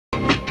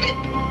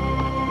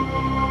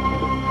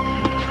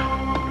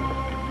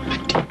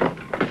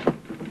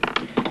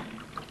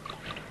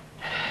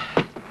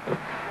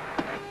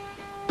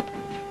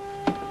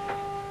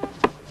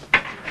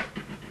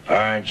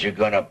Aren't you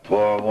gonna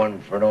pour one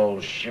for an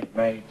old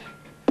shipmate?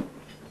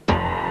 Sure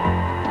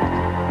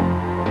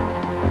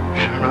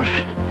enough.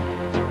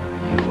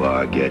 You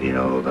are getting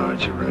old,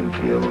 aren't you,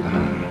 Renfield?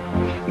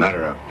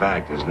 Matter of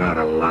fact, there's not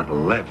a lot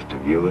left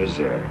of you, is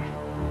there?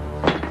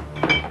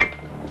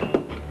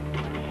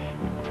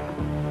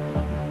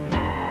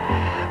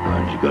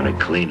 Aren't you gonna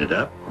clean it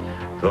up?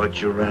 Thought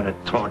you ran a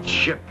taut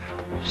ship,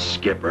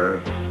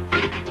 skipper.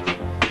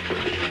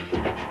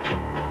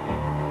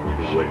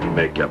 Wouldn't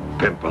make a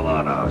pimple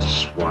on a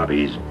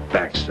swabby's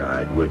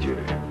backside, would you?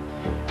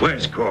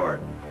 Where's Cord?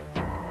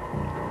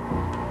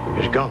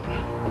 He's gone.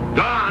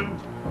 Gone?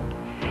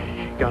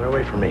 Got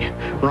away from me.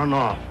 Run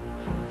off.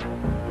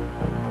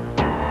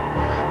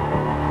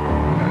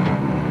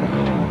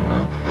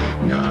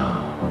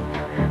 No.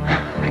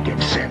 I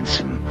can sense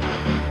him.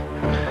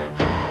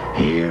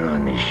 Here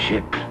on the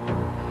ship.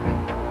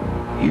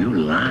 You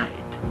lied.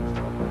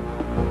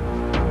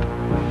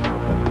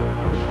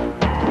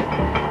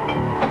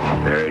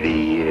 30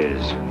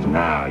 years, and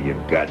now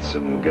you've got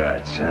some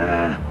guts,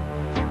 huh?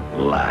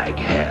 Like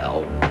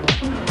hell.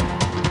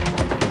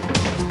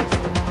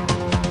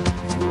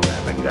 You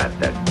haven't got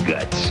the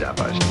guts of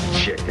a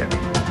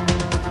chicken.